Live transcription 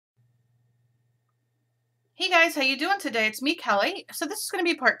Hey guys, how you doing today? It's me, Kelly. So this is going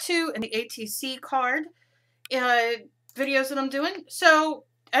to be part 2 in the ATC card videos that I'm doing. So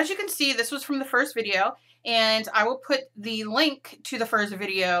as you can see, this was from the first video, and I will put the link to the first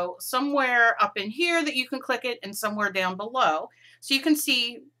video somewhere up in here that you can click it, and somewhere down below so you can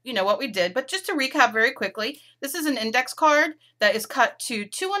see, what we did. But just to recap very quickly, this is an index card that is cut to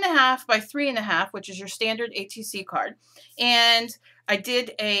 2.5 by 3.5, which is your standard ATC card. And I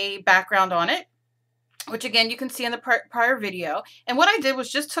did a background on it, which again you can see in the prior video. And what I did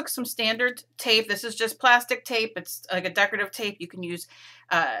was just took some standard tape. This is just plastic tape. It's like a decorative tape. You can use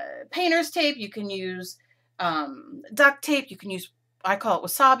painter's tape. You can use duct tape. You can use, I call it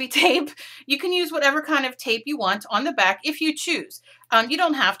wasabi tape. You can use whatever kind of tape you want on the back if you choose. You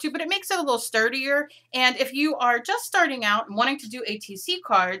don't have to, but it makes it a little sturdier. And if you are just starting out and wanting to do ATC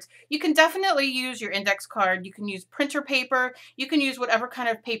cards, you can definitely use your index card. You can use printer paper. You can use whatever kind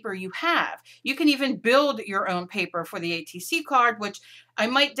of paper you have. You can even build your own paper for the ATC card, which I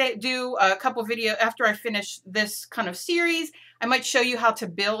might do a couple videos after I finish this kind of series. I might show you how to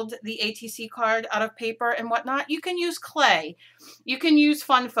build the ATC card out of paper and whatnot. You can use clay. You can use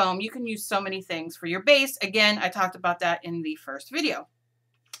fun foam. You can use so many things for your base. Again, I talked about that in the first video.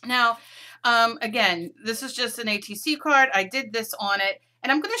 Now, again, this is just an ATC card. I did this on it,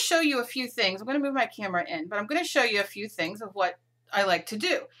 and I'm going to show you a few things. I'm going to move my camera in, but I'm going to show you a few things of what I like to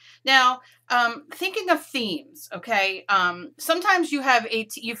do. Now, thinking of themes, okay, sometimes you have,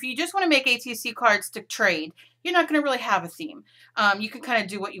 if you just want to make ATC cards to trade, you're not going to really have a theme. You can kind of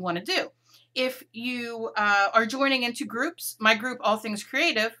do what you want to do. If you are joining into groups, my group, All Things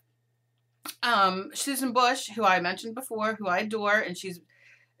Creative, Susan Bush, who I mentioned before, who I adore, and she's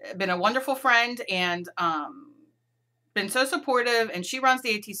been a wonderful friend and been so supportive, and she runs the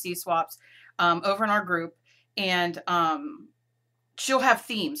ATC swaps over in our group, and she'll have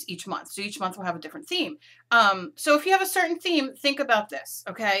themes each month. So each month we'll have a different theme. So if you have a certain theme, think about this,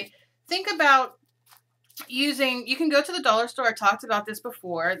 okay? Think about using, you can go to the dollar store. I talked about this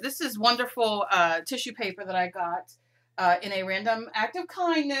before. This is wonderful tissue paper that I got in a random act of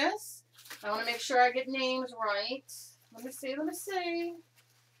kindness. I want to make sure I get names right. Let me see.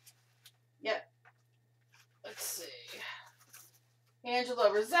 Yep. Let's see.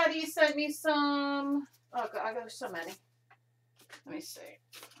 Angela Rossetti sent me some. Oh, God, I got so many. Let me see.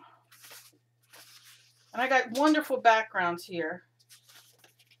 And I got wonderful backgrounds here.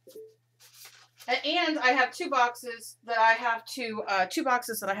 And I have two boxes that I have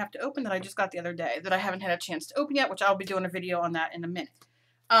to open that I just got the other day that I haven't had a chance to open yet, which I'll be doing a video on that in a minute.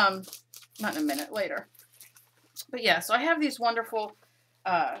 Not in a minute, later. But yeah, so I have these wonderful,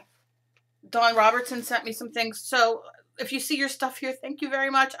 Dawn Robertson sent me some things. So if you see your stuff here, thank you very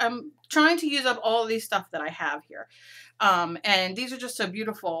much. I'm trying to use up all of these stuff that I have here. And these are just so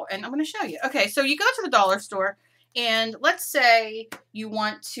beautiful, and I'm going to show you. Okay, so you go to the dollar store, and let's say you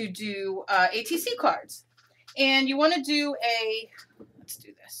want to do ATC cards, and you want to do let's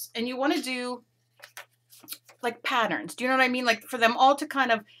do this, and you want to do like patterns. Do you know what I mean? Like for them all to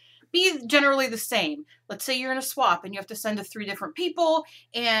kind of be generally the same. Let's say you're in a swap and you have to send to 3 different people,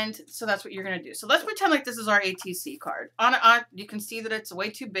 and so that's what you're going to do. So let's pretend like this is our ATC card. You can see that it's way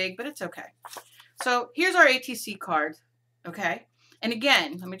too big, but it's okay. So here's our ATC card, okay? And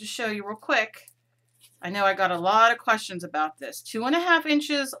again, let me just show you real quick. I know I got a lot of questions about this. 2.5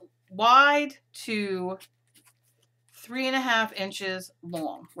 inches wide to 3.5 inches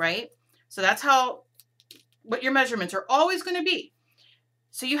long, right? So that's what your measurements are always going to be.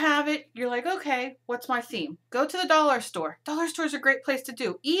 So you have it, you're like, okay, what's my theme? Go to the dollar store. Dollar store is a great place to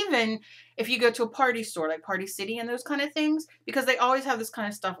do, even if you go to a party store like Party City and those kind of things, because they always have this kind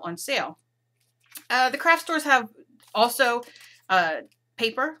of stuff on sale. The craft stores have also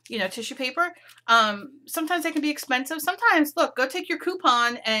paper, tissue paper. Sometimes they can be expensive. Sometimes, look, go take your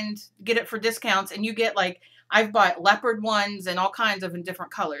coupon and get it for discounts, and you get like, I've bought leopard ones and all kinds of in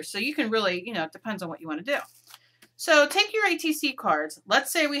different colors. So you can really, it depends on what you want to do. So take your ATC cards.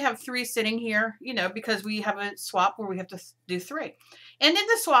 Let's say we have 3 sitting here, because we have a swap where we have to do 3. And in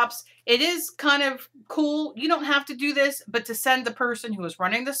the swaps, it is kind of cool. You don't have to do this, but to send the person who is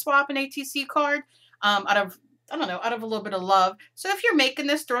running the swap an ATC card out of a little bit of love. So if you're making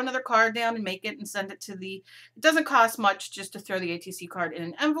this, throw another card down and make it and send it to it doesn't cost much just to throw the ATC card in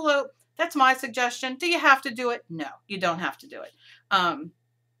an envelope. That's my suggestion. Do you have to do it? No, you don't have to do it.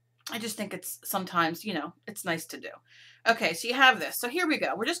 I just think it's sometimes, it's nice to do. Okay, so you have this. So here we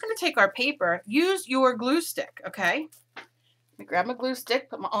go. We're just going to take our paper. Use your glue stick, okay? Let me grab my glue stick,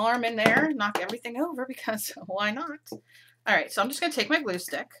 put my arm in there, knock everything over because why not? All right, so I'm just going to take my glue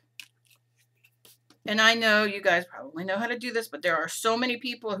stick. And I know you guys probably know how to do this, but there are so many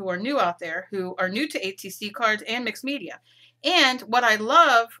people who are new out there who are new to ATC cards and mixed media. And what I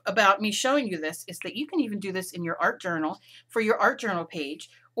love about me showing you this is that you can even do this in your art journal, for your art journal page,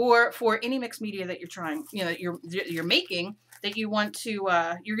 or for any mixed media that you're trying, you know, you're making, that you want to,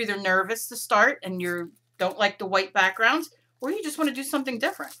 you're either nervous to start and you don't like the white backgrounds, or you just want to do something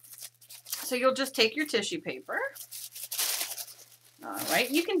different. So you'll just take your tissue paper. All right,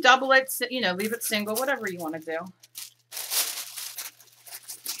 you can double it, you know, leave it single, whatever you want to do.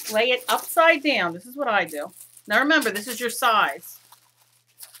 Lay it upside down. This is what I do. Now remember, this is your size.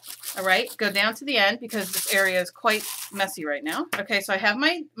 All right, go down to the end because this area is quite messy right now. Okay, so I have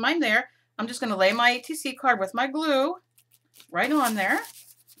mine there. I'm just going to lay my ATC card with my glue right on there.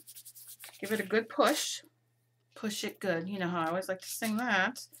 Give it a good push. Push it good. You know how I always like to sing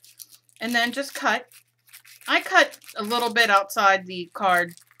that. And then just cut. I cut a little bit outside the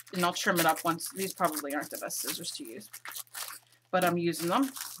card, and I'll trim it up once. These probably aren't the best scissors to use, but I'm using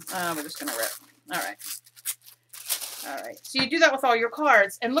them. We're just going to rip. All right. All right. So you do that with all your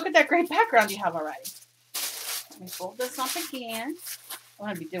cards, and look at that great background you have already. Let me fold this up again. I'm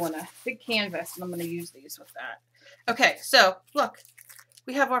going to be doing a big canvas, and I'm going to use these with that. Okay, so look.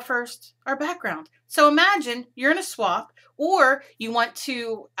 We have our background. So imagine you're in a swap, or you want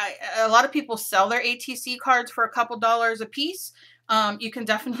to, a lot of people sell their ATC cards for a couple dollars a piece. You can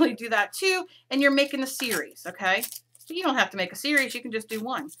definitely do that too. And you're making a series, okay? So you don't have to make a series. You can just do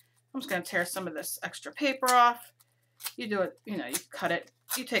one. I'm just going to tear some of this extra paper off. You do it, you know, you cut it.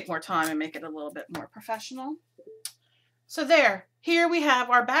 You take more time and make it a little bit more professional. So here we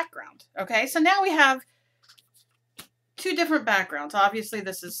have our background, okay? So now we have two different backgrounds. Obviously,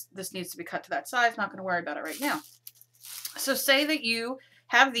 this needs to be cut to that size. Not going to worry about it right now. So say that you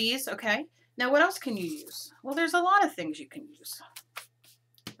have these, okay? Now, what else can you use? Well, there's a lot of things you can use.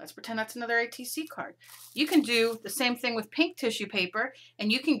 Let's pretend that's another ATC card. You can do the same thing with pink tissue paper,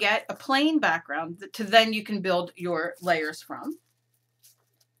 and you can get a plain background to then you can build your layers from.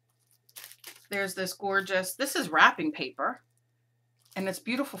 There's this gorgeous, this is wrapping paper. And it's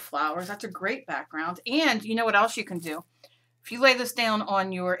beautiful flowers. That's a great background. And you know what else you can do? If you lay this down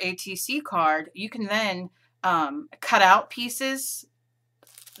on your ATC card, you can then cut out pieces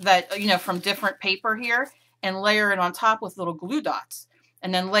that, you know, from different paper here and layer it on top with little glue dots.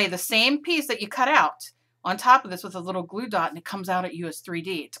 And then lay the same piece that you cut out on top of this with a little glue dot, and it comes out at you as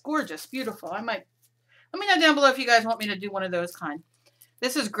 3D. It's gorgeous, beautiful. Let me know down below if you guys want me to do one of those kind.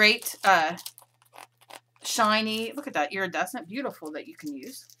 This is great. Shiny, look at that, iridescent, beautiful, that you can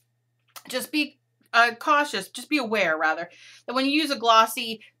use. Just be cautious, just be aware rather, that when you use a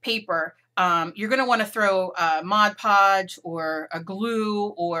glossy paper, you're going to want to throw Mod Podge or a glue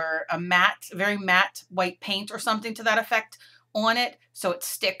or a matte, very matte white paint or something to that effect on it so it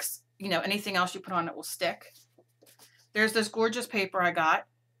sticks. You know, anything else you put on it will stick. There's this gorgeous paper I got.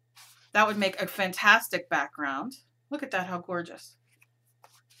 That would make a fantastic background. Look at that, how gorgeous.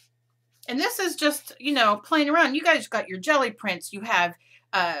 And this is just, you know, playing around. You guys got your jelly prints. You have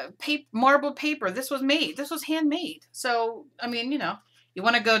marbled paper. This was handmade. So, I mean, you know, you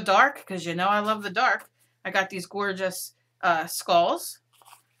want to go dark because you know I love the dark. I got these gorgeous skulls.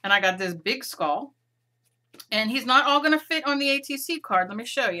 And I got this big skull. And he's not all going to fit on the ATC card. Let me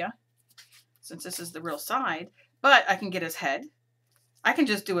show you. Since this is the real side. But I can get his head. I can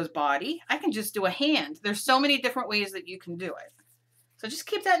just do his body. I can just do a hand. There's so many different ways that you can do it. So just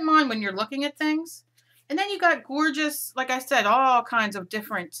keep that in mind when you're looking at things. And then you got gorgeous, like I said, all kinds of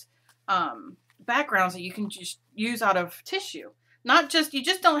different backgrounds that you can just use out of tissue. Not just, you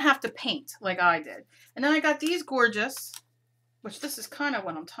just don't have to paint like I did. And then I got these gorgeous, which this is kind of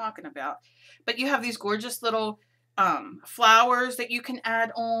what I'm talking about. But you have these gorgeous little flowers that you can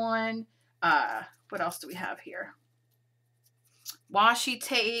add on. What else do we have here? Washi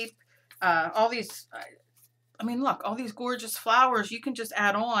tape, all these... I mean, look, all these gorgeous flowers you can just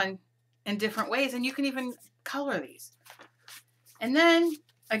add on in different ways, and you can even color these. And then,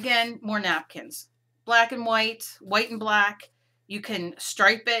 again, more napkins. Black and white and black. You can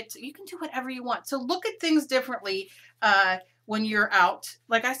stripe it. You can do whatever you want. So look at things differently when you're out.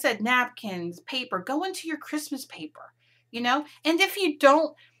 Like I said, napkins, paper. Go into your Christmas paper, you know? And if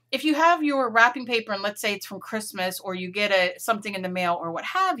you have your wrapping paper, and let's say it's from Christmas, or you get something in the mail or what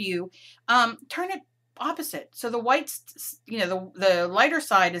have you, turn it opposite. So the whites, you know, the lighter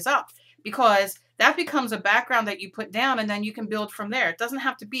side is up, because that becomes a background that you put down, and then you can build from there. It doesn't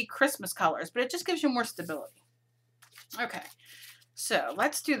have to be Christmas colors, but it just gives you more stability. Okay, so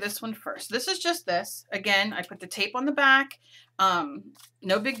let's do this one first. This is just this. Again, I put the tape on the back.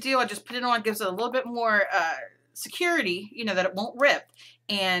 No big deal. I just put it on. It gives it a little bit more security, you know, that it won't rip.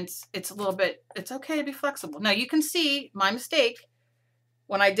 And it's a little bit, it's okay to be flexible. Now you can see my mistake.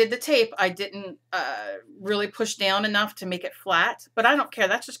 When I did the tape, I didn't really push down enough to make it flat, but I don't care.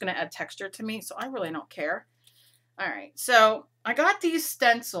 That's just going to add texture to me, so I really don't care. All right, so I got these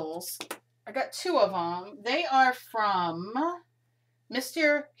stencils. I got 2 of them. They are from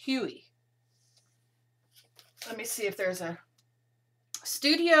Mr. Huey. Let me see if there's a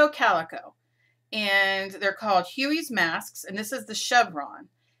Studio Calico, and they're called Huey's Masks, and this is the chevron,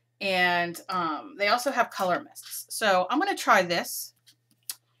 and they also have color mists. So I'm going to try this.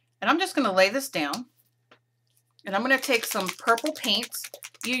 And I'm just going to lay this down, and I'm going to take some purple paint.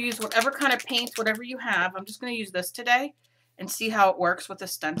 You use whatever kind of paint, whatever you have. I'm just going to use this today and see how it works with the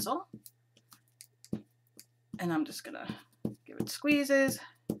stencil. And I'm just going to give it squeezes.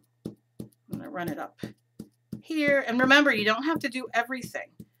 I'm going to run it up here. And remember, you don't have to do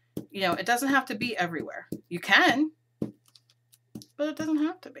everything. You know, it doesn't have to be everywhere. You can, but it doesn't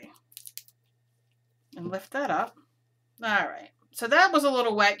have to be. And lift that up. All right. So that was a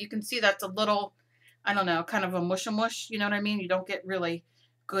little wet. You can see that's a little, I don't know, kind of a mush-a-mush. You know what I mean? You don't get really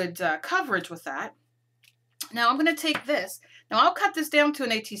good coverage with that. Now I'm going to take this. Now I'll cut this down to an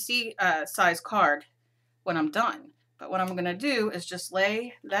ATC size card when I'm done. But what I'm going to do is just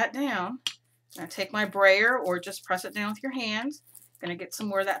lay that down. I'm going to take my brayer or just press it down with your hands. I'm going to get some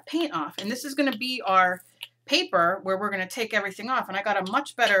more of that paint off. And this is going to be our paper where we're going to take everything off. And I got a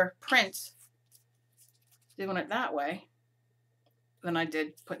much better print doing it that way than I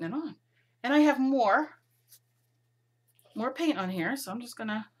did putting it on. And I have more paint on here, so I'm just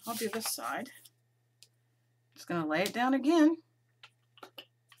gonna, I'll do this side. Just gonna lay it down again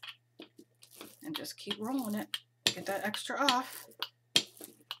and just keep rolling it. Get that extra off.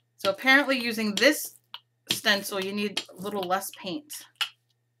 So apparently using this stencil, you need a little less paint.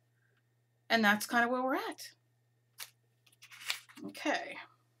 And that's kind of where we're at. Okay,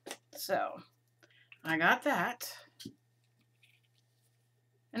 so I got that.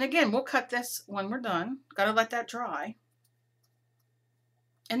 And again, we'll cut this when we're done. Got to let that dry.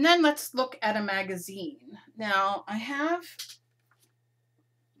 And then let's look at a magazine. Now, I'm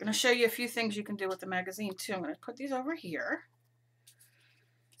going to show you a few things you can do with the magazine too. I'm going to put these over here.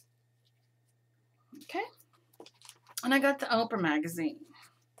 Okay. And I got the Oprah magazine.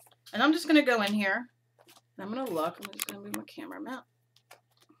 And I'm just going to go in here. And I'm going to look. I'm just going to move my camera mount.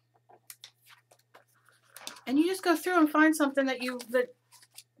 And you just go through and find something that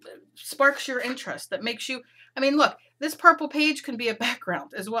sparks your interest, that makes you, I mean, look, this purple page can be a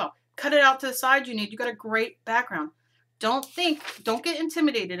background as well. Cut it out to the side you need. You got a great background. Don't get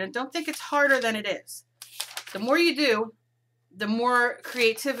intimidated, and don't think it's harder than it is. The more you do, the more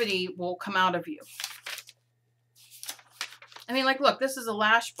creativity will come out of you. I mean, like, look, this is a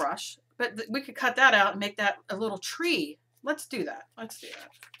lash brush, but we could cut that out and make that a little tree. Let's do that. Let's do that.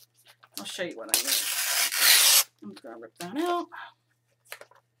 I'll show you what I mean. I'm just going to rip that out.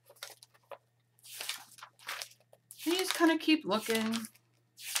 And you just kind of keep looking,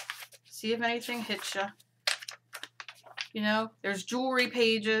 see if anything hits you. You know, there's jewelry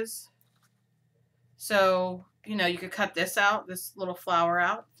pages. So, you know, you could cut this out, this little flower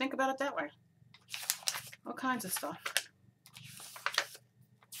out. Think about it that way. All kinds of stuff.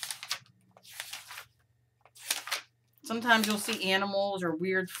 Sometimes you'll see animals or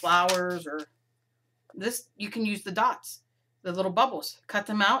weird flowers, or this, you can use the dots, the little bubbles. Cut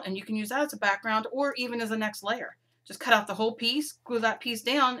them out, and you can use that as a background or even as a next layer. Just cut out the whole piece, glue that piece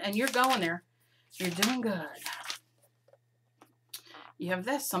down, and you're going there. You're doing good. You have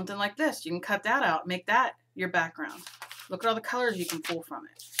this, something like this. You can cut that out, make that your background. Look at all the colors you can pull from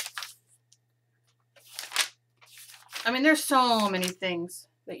it. I mean, there's so many things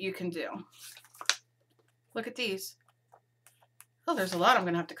that you can do. Look at these. Oh, there's a lot I'm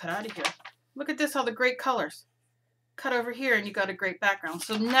going to have to cut out of here. Look at this, all the great colors. Cut over here and you got a great background.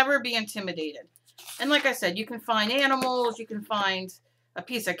 So never be intimidated. And like I said, you can find animals, you can find a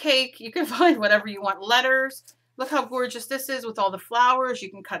piece of cake, you can find whatever you want, letters. Look how gorgeous this is with all the flowers. You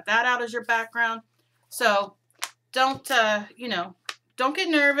can cut that out as your background. So don't, you know, don't get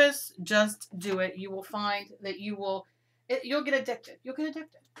nervous. Just do it. You will find that you'll get addicted. You'll get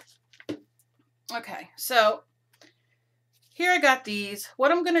addicted. Okay, so here I got these.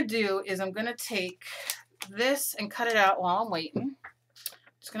 What I'm going to do is I'm going to take this and cut it out while I'm waiting.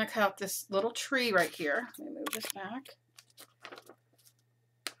 Just going to cut out this little tree right here. Let me move this back.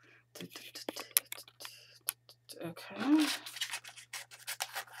 Okay.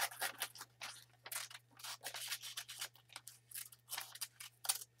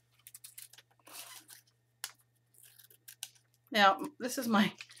 Now, these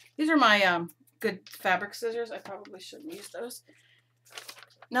are my good fabric scissors. I probably shouldn't use those.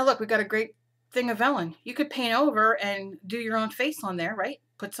 Now look, we got a great thing of vellum. You could paint over and do your own face on there, right?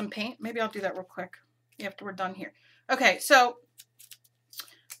 Put some paint. Maybe I'll do that real quick after we're done here. Okay, so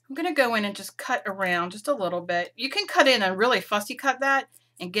I'm going to go in and just cut around just a little bit. You can cut in and really fussy cut that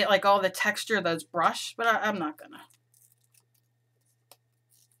and get like all the texture of those brush, but I'm not going to.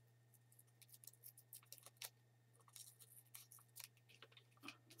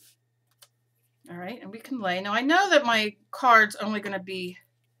 All right, and we can lay. Now I know that my card's only going to be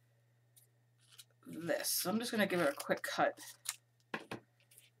this, so I'm just going to give it a quick cut. I'm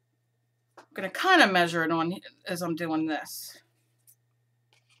going to kind of measure it on as I'm doing this.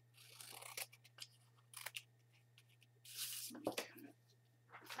 Okay.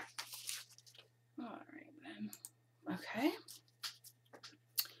 All right then. Okay.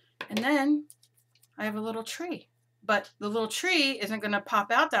 And then I have a little tree. But the little tree isn't going to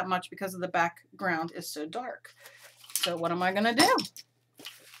pop out that much because the background is so dark. So what am I going to do?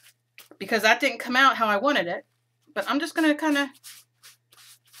 Because that didn't come out how I wanted it. But I'm just going to kind of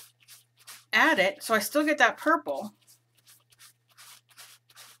add it so I still get that purple.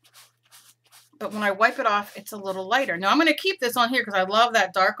 But when I wipe it off, it's a little lighter. Now I'm going to keep this on here because I love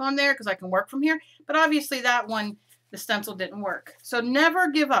that dark on there because I can work from here. But obviously that one, the stencil didn't work. So never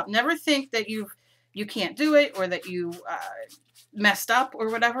give up. Never think that you can't do it or that you messed up or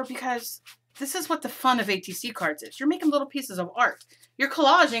whatever, because this is what the fun of ATC cards is. You're making little pieces of art. You're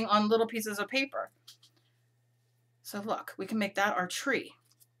collaging on little pieces of paper. So look, we can make that our tree.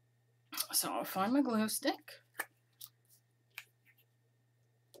 So I'll find my glue stick.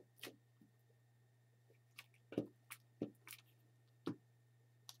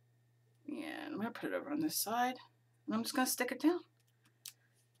 And I'm going to put it over on this side. And I'm just going to stick it down.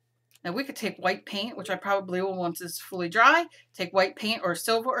 Now we could take white paint, which I probably will once it's fully dry, take white paint or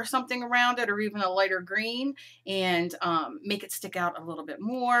silver or something around it, or even a lighter green, and make it stick out a little bit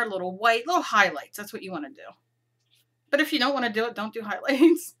more, little white, little highlights. That's what you want to do. But if you don't want to do it, don't do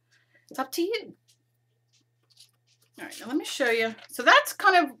highlights. It's up to you. All right, now let me show you. So that's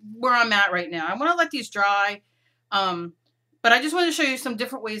kind of where I'm at right now. I want to let these dry, but I just want to show you some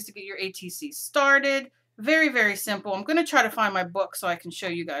different ways to get your ATC started. Very, very simple. I'm going to try to find my book so I can show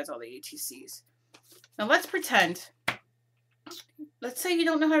you guys all the ATCs. Now let's pretend, let's say you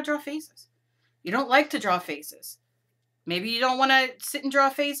don't know how to draw faces. You don't like to draw faces. Maybe you don't want to sit and draw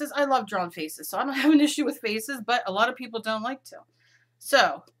faces. I love drawing faces, so I don't have an issue with faces, but a lot of people don't like to.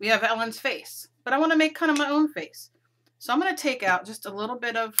 So we have Ellen's face, but I want to make kind of my own face. So I'm going to take out just a little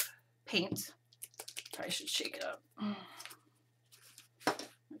bit of paint. Probably should shake it up.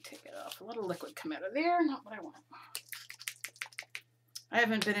 Take it off. A little liquid come out of there. Not what I want. I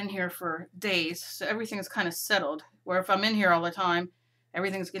haven't been in here for days, so everything is kind of settled. Where if I'm in here all the time,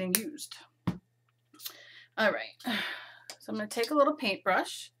 everything's getting used. All right. So I'm going to take a little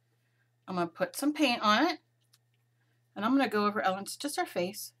paintbrush. I'm going to put some paint on it. And I'm going to go over Ellen's, just her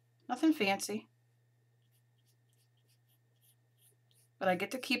face. Nothing fancy. But I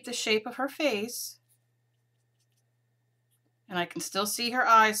get to keep the shape of her face. And I can still see her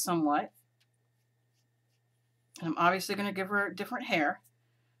eyes somewhat. And I'm obviously going to give her different hair.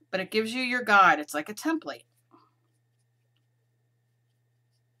 But it gives you your guide. It's like a template.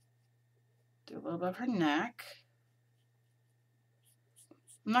 Do a little bit of her neck.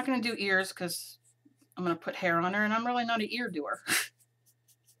 I'm not going to do ears because I'm going to put hair on her. And I'm really not an ear doer.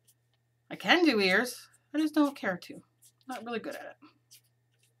 I can do ears. I just don't care to. Not really good at it.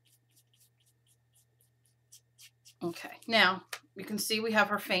 Okay, now you can see we have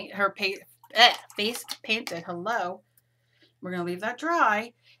her face painted. Hello. We're going to leave that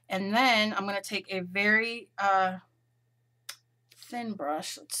dry. And then I'm going to take a very thin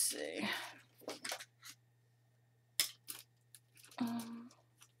brush. Let's see.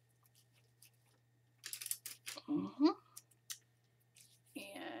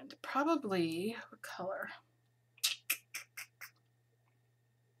 And probably what color?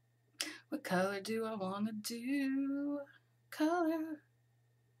 What color do I want to do? Color.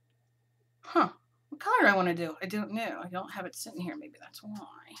 Huh. What color do I want to do? I don't know. I don't have it sitting here. Maybe that's why.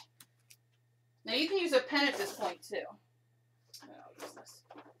 Now you can use a pen at this point too.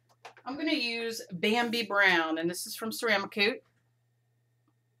 I'm going to use Bambi Brown, and this is from Ceramicoat.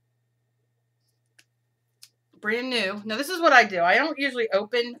 Brand new. Now this is what I do. I don't usually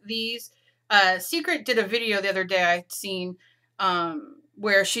open these. Secret did a video the other day I'd seen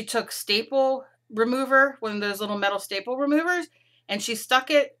where she took staple remover, one of those little metal staple removers, and she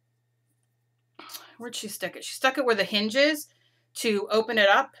stuck it, where'd she stick it? She stuck it where the hinge is to open it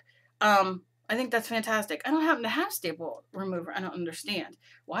up. I I think that's fantastic. I don't happen to have staple remover. I don't understand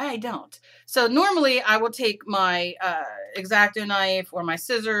why I don't. So normally I will take my X-Acto knife or my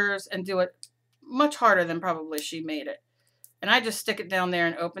scissors and do it much harder than probably she made it. And I just stick it down there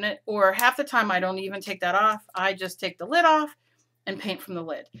and open it. Or half the time I don't even take that off. I just take the lid off and paint from the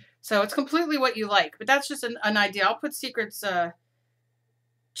lid. So it's completely what you like. But that's just an idea. I'll put Secret's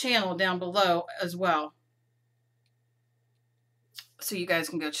channel down below as well, so you guys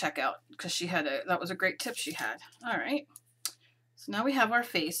can go check out, because she had that was a great tip she had. All right, so now we have our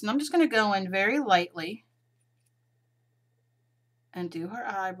face, and I'm just going to go in very lightly and do her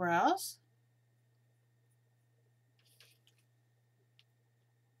eyebrows.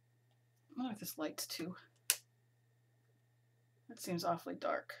 I like this light's too. That seems awfully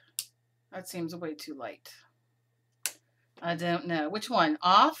dark. That seems way too light. I don't know. Which one?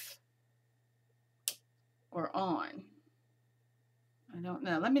 Off or on? I don't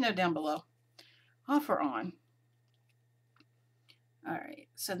know. Let me know down below. Off or on? All right.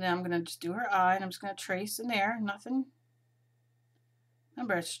 So now I'm going to just do her eye, and I'm just going to trace in there. Nothing.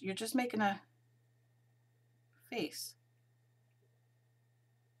 Remember, you're just making a face.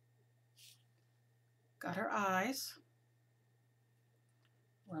 Got her eyes.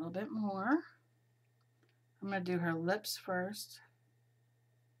 A little bit more. I'm going to do her lips first.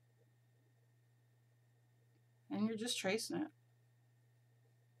 And you're just tracing it.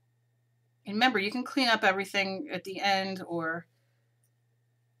 And remember, you can clean up everything at the end, or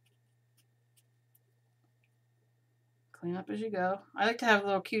clean up as you go. I like to have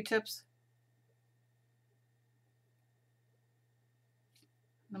little Q-tips.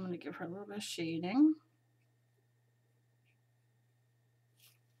 I'm going to give her a little bit of shading.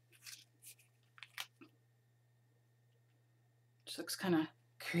 Just looks kind of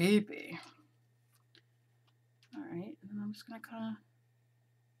creepy. All right, and I'm just going to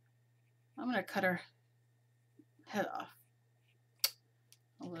I'm going to cut her head off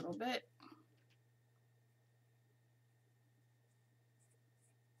a little bit.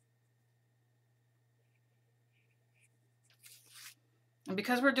 And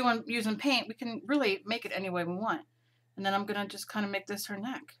because we're using paint, we can really make it any way we want. And then I'm going to just kind of make this her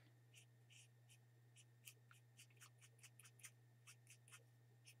neck.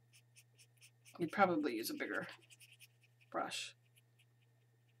 You'd probably use a bigger brush.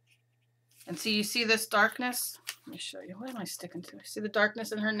 And see, you see this darkness? Let me show you. What am I sticking to? See the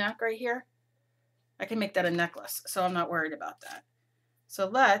darkness in her neck right here? I can make that a necklace, so I'm not worried about that. So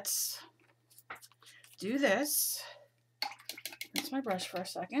let's do this. Rinse my brush for a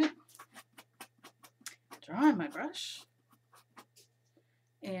second. Draw on my brush.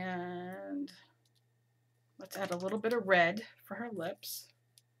 And let's add a little bit of red for her lips.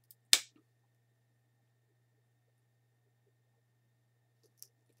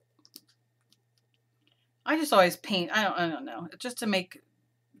 I just always paint. I don't know. Just to make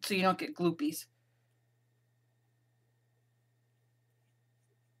so you don't get gloopies.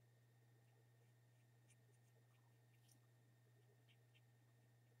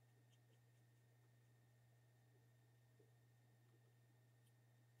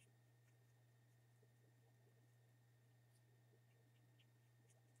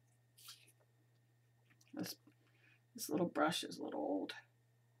 This little brush is a little old.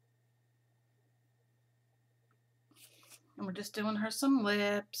 And we're just doing her some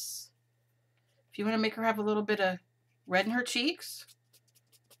lips. If you want to make her have a little bit of red in her cheeks,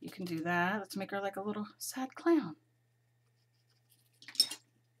 you can do that. Let's make her like a little sad clown.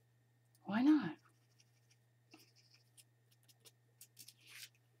 Why not?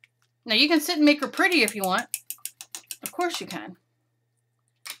 Now you can sit and make her pretty if you want. Of course you can.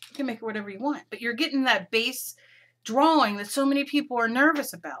 You can make her whatever you want. But you're getting that base drawing that so many people are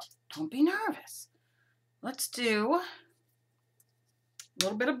nervous about. Don't be nervous. Let's do a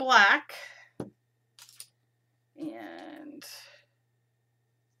little bit of black. And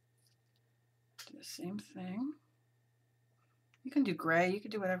do the same thing. You can do gray. You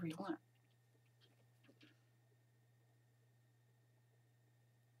can do whatever you want.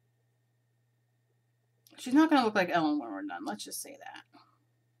 She's not going to look like Ellen when we're done. Let's just say that.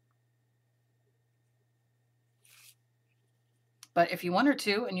 But if you want her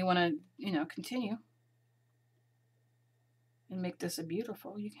to, and you want to, you know, continue and make this a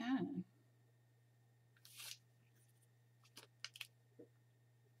beautiful, you can.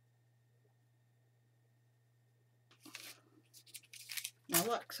 Now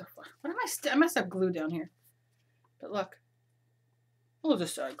look, so far. What am I must have glue down here. But look. We'll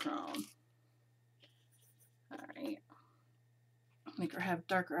just side crown. Alright. Make her have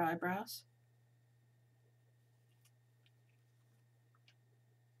darker eyebrows.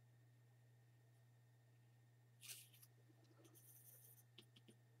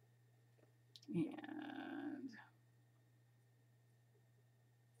 And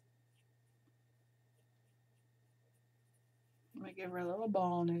I'm going to give her a little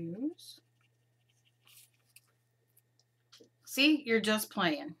ball nose. See, you're just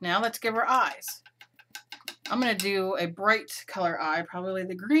playing. Now let's give her eyes. I'm going to do a bright color eye, probably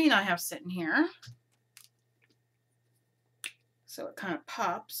the green I have sitting here. So it kind of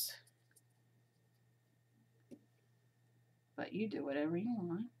pops. But you do whatever you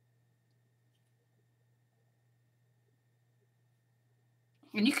want.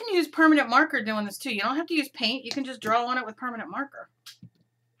 And you can use permanent marker doing this too. You don't have to use paint. You can just draw on it with permanent marker.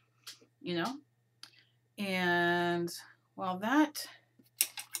 You know? And while that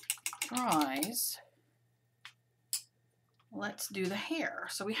dries, let's do the hair.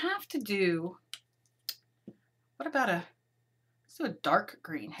 So we have to do, what about let's do a dark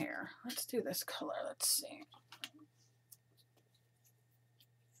green hair. Let's do this color. Let's see.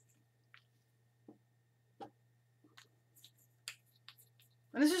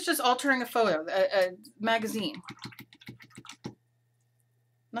 And this is just altering a photo, a magazine.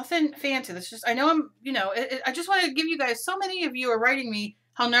 Nothing fancy. This just, I know I'm, you know, I just want to give you guys, so many of you are writing me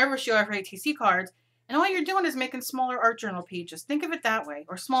how nervous you are for ATC cards, and all you're doing is making smaller art journal pages. Think of it that way,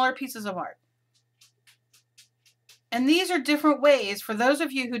 or smaller pieces of art. And these are different ways for those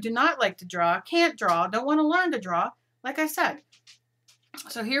of you who do not like to draw, can't draw, don't want to learn to draw, like I said.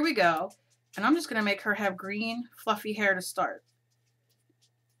 So here we go. And I'm just going to make her have green, fluffy hair to start.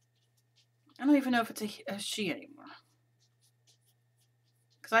 I don't even know if it's a she anymore.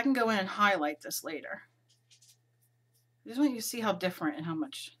 Because I can go in and highlight this later. I just want you to see how different and how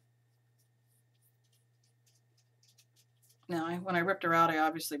much. Now, when I ripped her out, I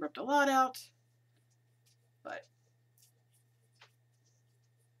obviously ripped a lot out. But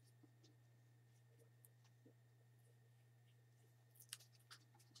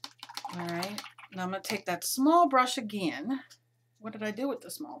all right, now I'm going to take that small brush again. What did I do with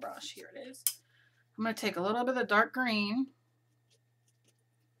the small brush? Here it is. I'm going to take a little bit of the dark green.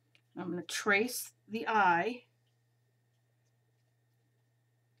 I'm going to trace the eye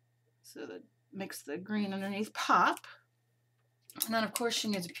so that makes the green underneath pop. And then, of course, she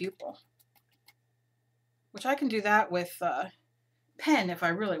needs a pupil, which I can do that with pen if I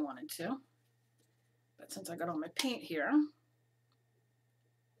really wanted to. But since I got all my paint here,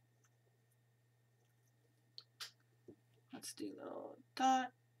 let's do a little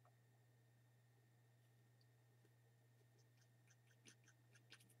dot.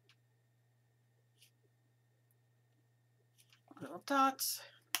 Little dots.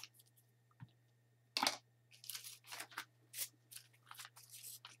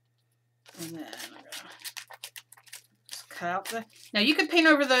 And then I'm gonna just cut out the. Now you could paint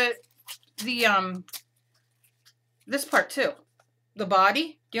over this part too, the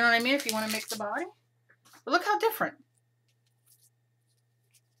body. Do you know what I mean? If you want to make the body, but look how different.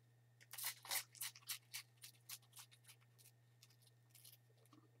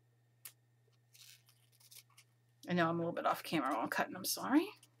 I know I'm a little bit off camera while I'm cutting. I'm sorry.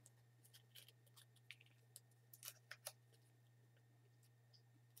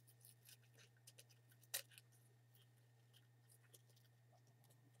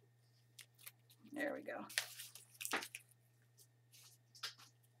 There we go.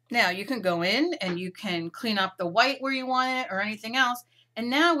 Now you can go in and you can clean up the white where you want it or anything else. And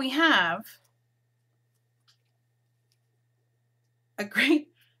now we have a great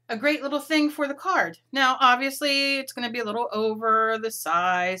little thing for the card. Now, obviously, it's going to be a little over the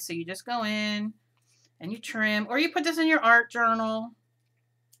size, so you just go in and you trim, or you put this in your art journal.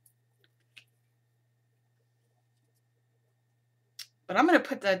 But I'm going to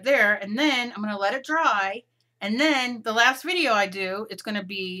put that there, and then I'm going to let it dry, and then the last video I do, it's going to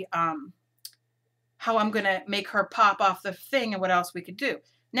be how I'm going to make her pop off the thing and what else we could do.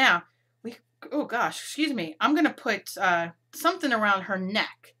 Now, oh gosh, excuse me, I'm going to put something around her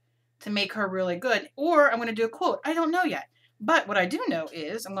neck to make her really good, or I'm going to do a quote. I don't know yet, but what I do know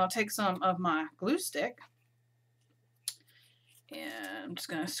is I'm going to take some of my glue stick and I'm just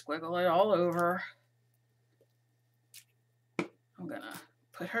going to squiggle it all over. I'm going to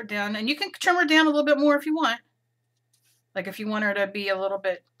put her down, and you can trim her down a little bit more if you want. Like if you want her to be a little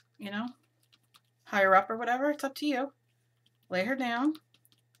bit, you know, higher up or whatever, it's up to you. Lay her down.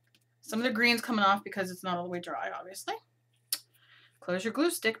 Some of the green's coming off because it's not all the way dry, obviously. Close your glue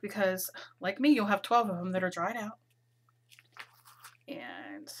stick because, like me, you'll have 12 of them that are dried out.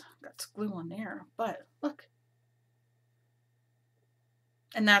 And got glue on there, but look.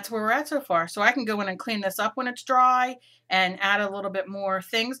 And that's where we're at so far. So I can go in and clean this up when it's dry and add a little bit more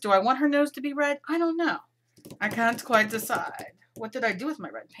things. Do I want her nose to be red? I don't know. I can't quite decide. what did I do with my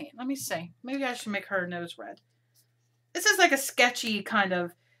red paint? Let me see. Maybe I should make her nose red. This is like a sketchy kind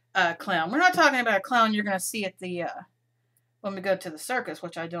of clown. We're not talking about a clown you're going to see at the, when we go to the circus,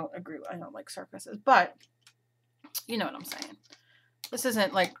 which I don't agree with. I don't like circuses, but you know what I'm saying. This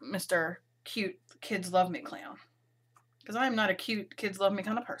isn't like Mr. Cute Kids Love Me clown. Because I'm not a cute kids love me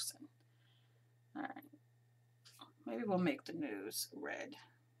kind of person. All right. Maybe we'll make the nose red.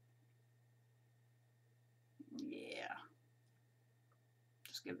 Yeah.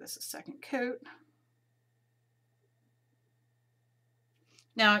 Just give this a second coat.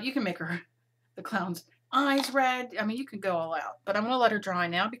 Now, you can make her, the clown's eyes red. I mean, you can go all out. But I'm going to let her dry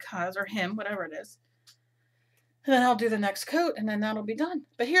now because, or him, whatever it is. And then I'll do the next coat, and then that'll be done.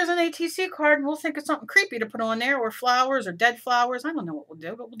 But here's an ATC card, and we'll think of something creepy to put on there, or flowers, or dead flowers. I don't know what we'll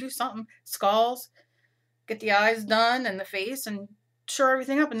do, but we'll do something. Skulls. Get the eyes done, and the face, and shore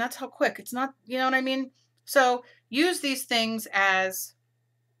everything up, and that's how quick. It's not, you know what I mean? So, use these things as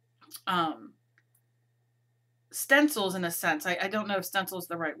stencils in a sense. I don't know if stencil is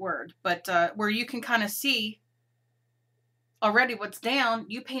the right word, but where you can kind of see already what's down,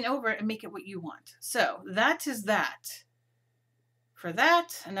 you paint over it and make it what you want. So that is that for that.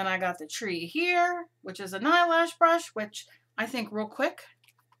 And then I got the tree here, which is an eyelash brush, which I think real quick,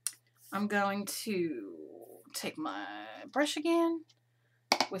 I'm going to take my brush again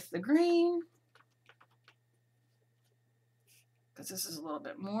with the green, because this is a little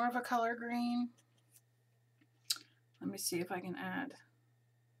bit more of a color green. Let me see if I can add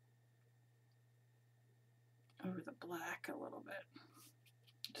over the black a little bit.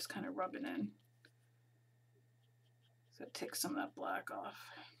 Just kind of rub it in. So it takes some of that black off.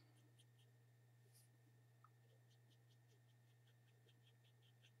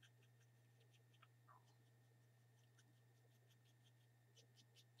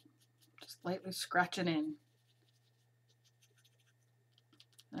 Just lightly scratch it in.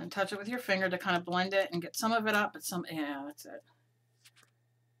 And touch it with your finger to kind of blend it and get some of it up, but some, yeah, that's it.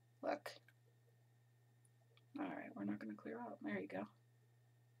 Look. All right, we're not going to clear out. There you go.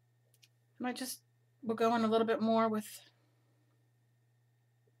 We'll go in a little bit more with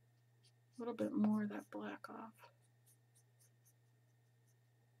a little bit more of that black off.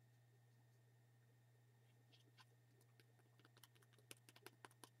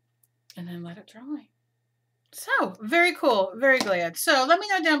 And then let it dry. So, very cool. Very glad. So, let me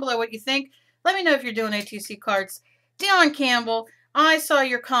know down below what you think. Let me know if you're doing ATC cards. Dion Campbell, I saw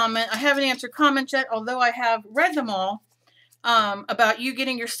your comment. I haven't answered comments yet, although I have read them all, about you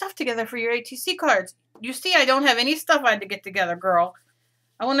getting your stuff together for your ATC cards. You see, I don't have any stuff I had to get together, girl.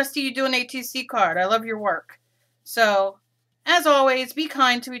 I want to see you do an ATC card. I love your work. So, as always, be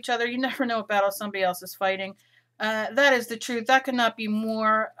kind to each other. You never know what battle somebody else is fighting. That is the truth. That could not be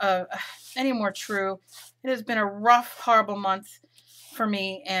more, any more true. It has been a rough, horrible month for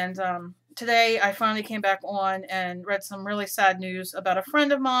me. And today I finally came back on and read some really sad news about a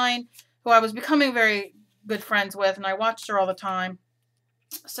friend of mine who I was becoming very good friends with. And I watched her all the time.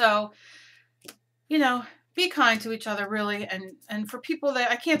 So, you know, be kind to each other, really. And for people that,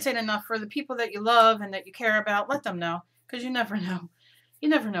 I can't say it enough, for the people that you love and that you care about, let them know. Because you never know. You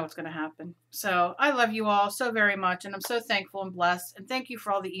never know what's going to happen. So I love you all so very much, and I'm so thankful and blessed. And thank you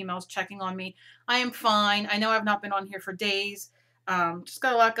for all the emails checking on me. I am fine. I know I've not been on here for days. Just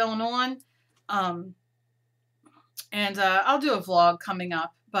got a lot going on. I'll do a vlog coming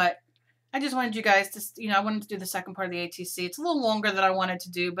up. But I just wanted you guys to, I wanted to do the second part of the ATC. It's a little longer than I wanted to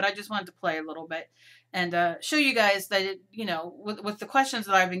do, but I just wanted to play a little bit. And show you guys that, with the questions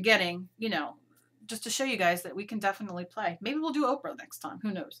that I've been getting, just to show you guys that we can definitely play. Maybe we'll do Oprah next time.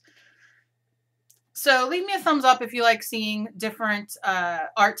 Who knows? So leave me a thumbs up if you like seeing different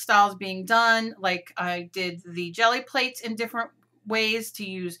art styles being done. Like I did the jelly plates in different ways to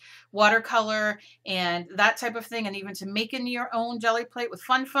use watercolor and that type of thing. And even to making your own jelly plate with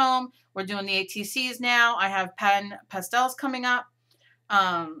fun foam. We're doing the ATCs now. I have pen pastels coming up.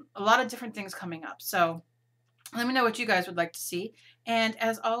 A lot of different things coming up. So let me know what you guys would like to see. And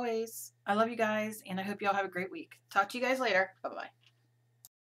as always, I love you guys, and I hope you all have a great week. Talk to you guys later. Bye-bye.